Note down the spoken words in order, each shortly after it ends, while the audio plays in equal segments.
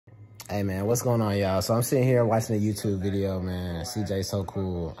Hey man, what's going on, y'all? So I'm sitting here watching a YouTube video, man. CJ So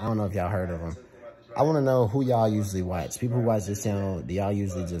Cool. I don't know if y'all heard of him. I want to know who y'all usually watch. People who watch this channel, do y'all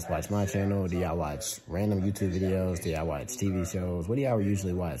usually just watch my channel? Do y'all watch random YouTube videos? Do y'all watch TV shows? What do y'all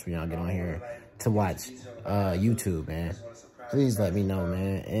usually watch when y'all get on here to watch YouTube, man? Please let me know,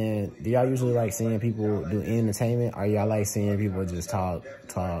 man. And do y'all usually like seeing people do entertainment? Or y'all like seeing people just talk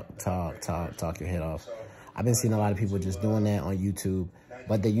your head off? I've been seeing a lot of people just doing that on YouTube,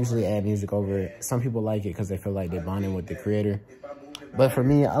 but they usually add music over it. Some people like it because they feel like they're bonding with the creator. But for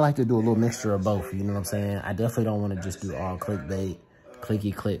me, I like to do a little mixture of both, you know what I'm saying? I definitely don't want to just do all clickbait,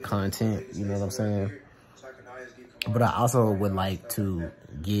 clicky click content, you know what I'm saying? But I also would like to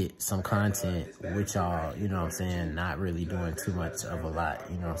get some content with y'all, you know what I'm saying? Not really doing too much of a lot,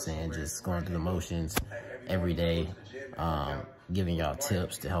 you know what I'm saying? Just going through the motions every day, giving y'all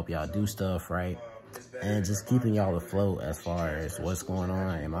tips to help y'all do stuff, right? And just keeping y'all afloat as far as what's going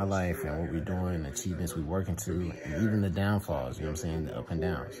on in my life and what we're doing, the achievements we're working to, and even the downfalls, you know what I'm saying, the up and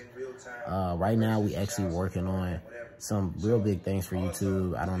downs. Right now, we actually working on some real big things for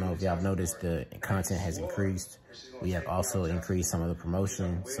YouTube. I don't know if y'all have noticed the content has increased. We have also increased some of the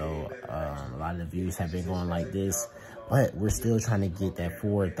promotion. So a lot of the views have been going like this, but we're still trying to get that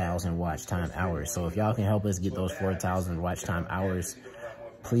 4,000 watch time hours. So if y'all can help us get those 4,000 watch time hours,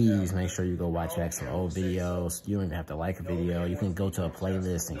 please make sure you go watch back some old videos. You don't even have to like a video. You can go to a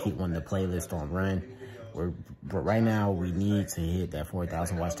playlist and keep one of the playlists on run. But right now, we need to hit that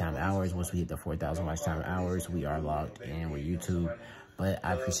 4,000 watch time hours. Once we hit the 4,000 watch time hours, we are logged in with YouTube. But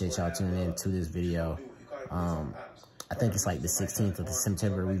I appreciate y'all tuning in to this video. I think it's like the 16th of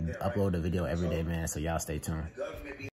September. We upload a video every day, man. So y'all stay tuned.